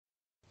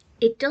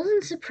It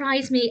doesn't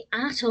surprise me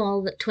at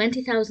all that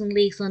 20,000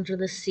 Leagues Under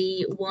the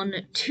Sea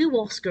won 2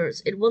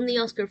 Oscars. It won the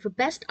Oscar for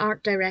Best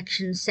Art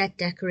Direction, Set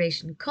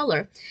Decoration,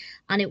 Colour,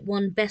 and it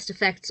won Best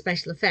Effects,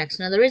 Special Effects.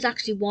 Now, there is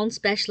actually one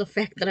special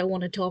effect that I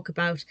want to talk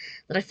about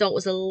that I thought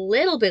was a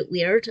little bit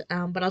weird,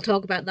 but I'll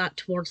talk about that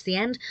towards the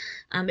end.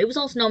 It was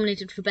also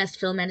nominated for Best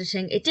Film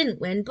Editing. It didn't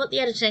win, but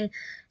the editing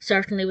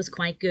certainly was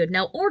quite good.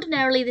 Now,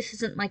 ordinarily, this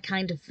isn't my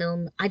kind of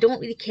film. I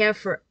don't really care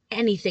for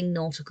anything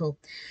nautical,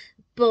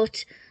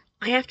 but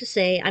I have to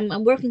say,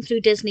 I'm working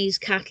through Disney's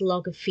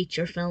catalogue of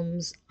feature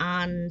films,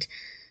 and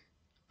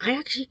I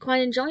actually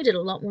quite enjoyed it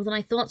a lot more than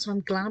I thought, so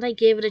I'm glad I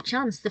gave it a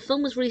chance. The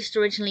film was released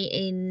originally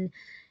in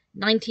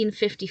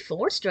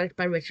 1954. It's directed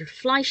by Richard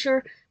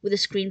Fleischer, with a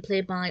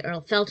screenplay by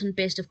Earl Felton,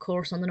 based, of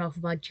course, on the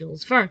novel by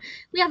Jules Verne.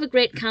 We have a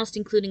great cast,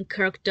 including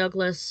Kirk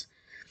Douglas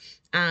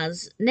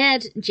as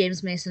Ned,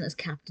 James Mason as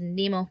Captain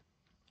Nemo.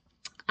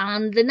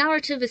 And the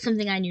narrative is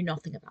something I knew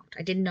nothing about.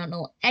 I did not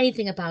know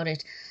anything about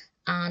it.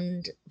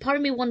 And part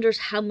of me wonders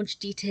how much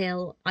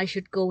detail I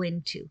should go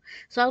into.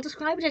 So I'll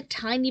describe it a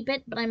tiny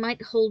bit, but I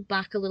might hold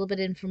back a little bit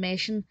of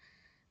information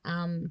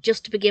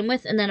just to begin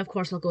with, and then of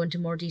course I'll go into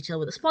more detail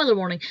with a spoiler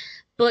warning.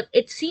 But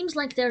it seems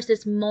like there's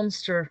this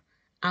monster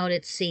out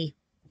at sea.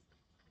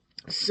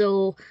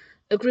 So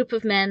a group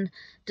of men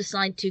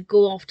decide to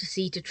go off to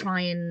sea to try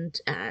and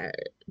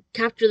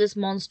capture this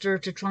monster,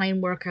 to try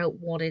and work out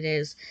what it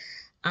is.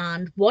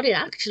 And what it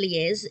actually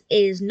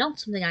is not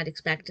something I'd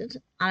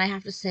expected. And I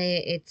have to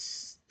say,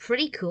 it's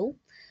pretty cool.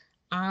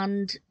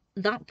 And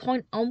that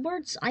point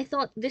onwards, I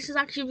thought this is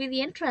actually really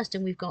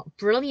interesting. We've got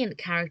brilliant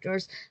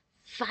characters,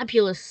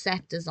 fabulous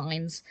set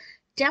designs,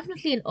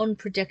 definitely an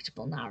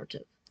unpredictable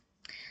narrative.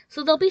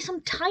 So there'll be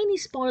some tiny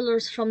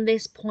spoilers from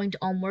this point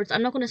onwards.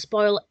 I'm not going to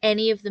spoil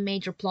any of the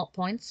major plot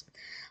points.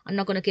 I'm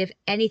not going to give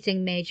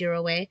anything major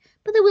away,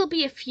 but there will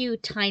be a few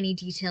tiny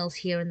details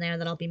here and there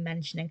that I'll be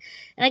mentioning.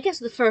 And I guess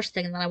the first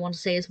thing that I want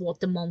to say is what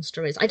the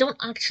monster is. I don't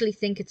actually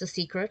think it's a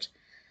secret.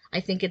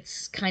 I think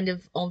it's kind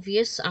of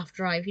obvious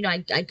after I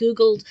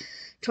googled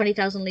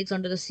 20,000 Leagues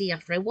Under the Sea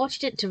after I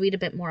watched it to read a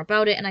bit more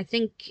about it, and I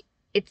think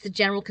it's the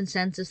general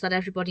consensus that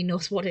everybody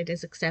knows what it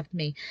is except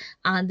me.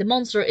 And the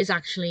monster is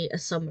actually a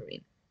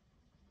submarine.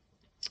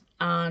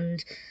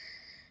 And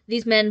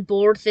these men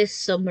board this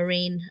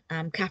submarine.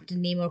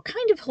 Captain Nemo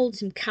kind of holds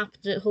them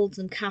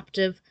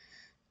captive,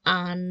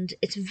 and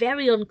it's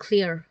very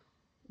unclear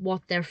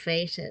what their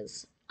fate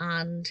is.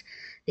 And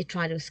they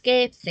try to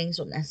escape. Things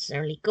don't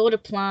necessarily go to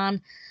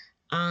plan,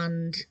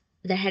 and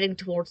they're heading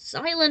towards this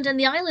island. And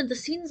the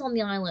scenes on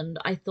the island,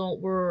 I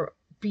thought were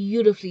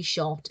beautifully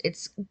shot.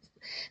 It's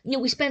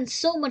we spend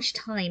so much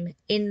time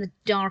in the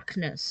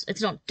darkness.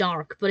 It's not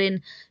dark, but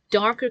in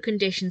darker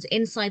conditions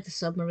inside the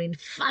submarine.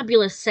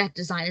 Fabulous set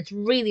design. It's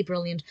really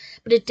brilliant,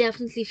 but it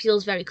definitely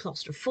feels very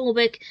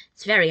claustrophobic.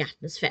 It's very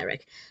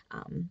atmospheric.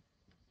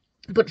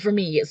 But for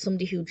me, as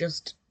somebody who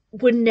just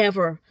would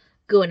never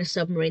go in a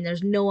submarine,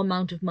 there's no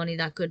amount of money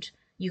that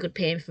you could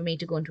pay for me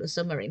to go into a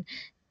submarine.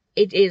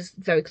 It is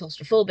very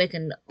claustrophobic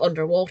and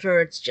underwater.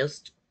 It's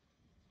just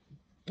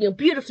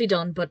beautifully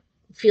done, but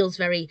feels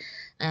very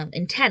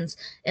intense.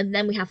 And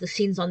then we have the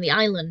scenes on the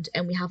island,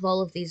 and we have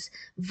all of these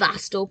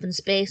vast open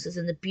spaces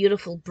and the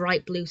beautiful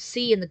bright blue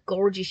sea and the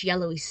gorgeous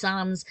yellowy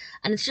sands,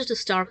 and it's just a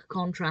stark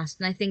contrast,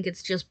 and I think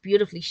it's just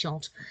beautifully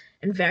shot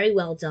and very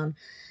well done.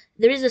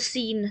 There is a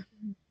scene,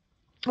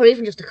 or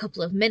even just a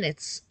couple of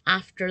minutes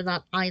after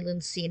that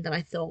island scene, that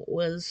I thought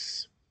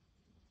was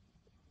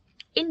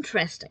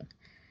interesting.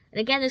 And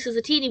again, this is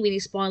a teeny weeny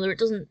spoiler. It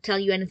doesn't tell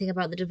you anything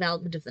about the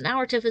development of the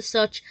narrative as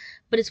such,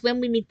 but it's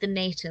when we meet the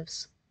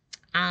natives,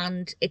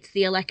 and it's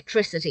the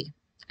electricity.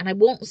 And I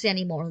won't say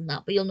any more than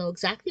that, but you'll know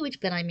exactly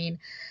which bit I mean.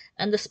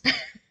 And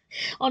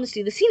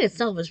honestly, the scene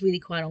itself is really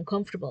quite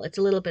uncomfortable. It's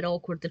a little bit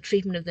awkward. The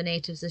treatment of the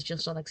natives is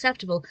just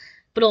unacceptable,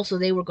 but also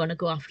they were going to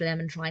go after them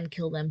and try and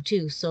kill them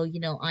too. So,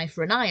 eye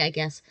for an eye, I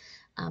guess.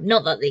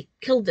 Not that they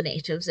killed the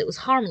natives. It was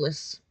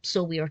harmless,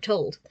 so we are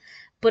told.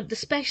 But the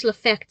special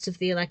effects of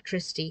the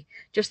electricity,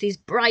 just these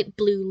bright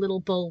blue little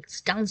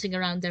bolts dancing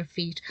around their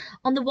feet.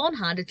 On the one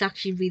hand, it's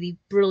actually really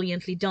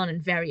brilliantly done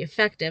and very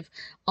effective.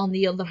 On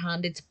the other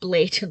hand, it's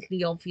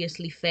blatantly,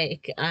 obviously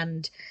fake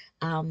and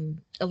a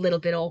little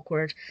bit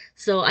awkward.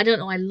 So I don't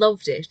know, I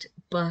loved it,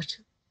 but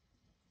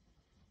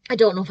I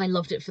don't know if I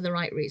loved it for the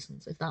right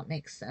reasons, if that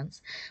makes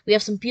sense. We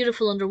have some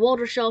beautiful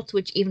underwater shots,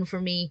 which even for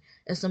me,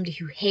 as somebody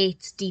who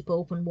hates deep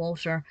open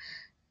water,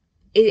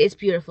 it's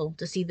beautiful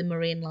to see the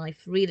marine life.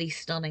 Really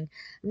stunning.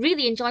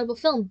 Really enjoyable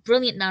film.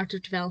 Brilliant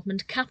narrative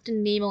development.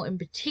 Captain Nemo in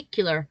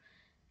particular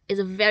is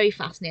a very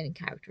fascinating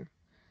character.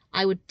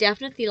 I would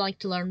definitely like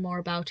to learn more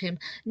about him.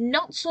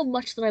 Not so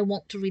much that I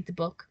want to read the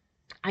book.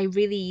 I'm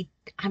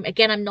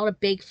not a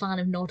big fan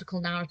of nautical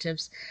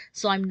narratives,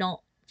 so I'm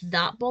not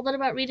that bothered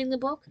about reading the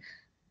book.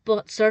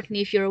 But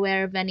certainly if you're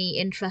aware of any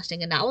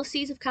interesting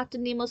analyses of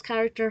Captain Nemo's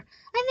character,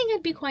 I think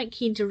I'd be quite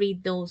keen to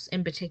read those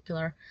in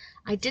particular.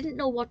 I didn't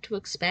know what to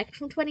expect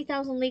from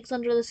 20,000 Leagues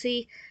Under the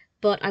Sea,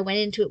 but I went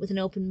into it with an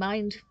open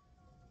mind.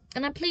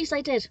 And I'm pleased I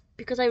did,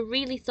 because I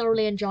really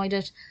thoroughly enjoyed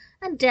it,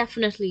 and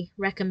definitely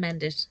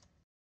recommend it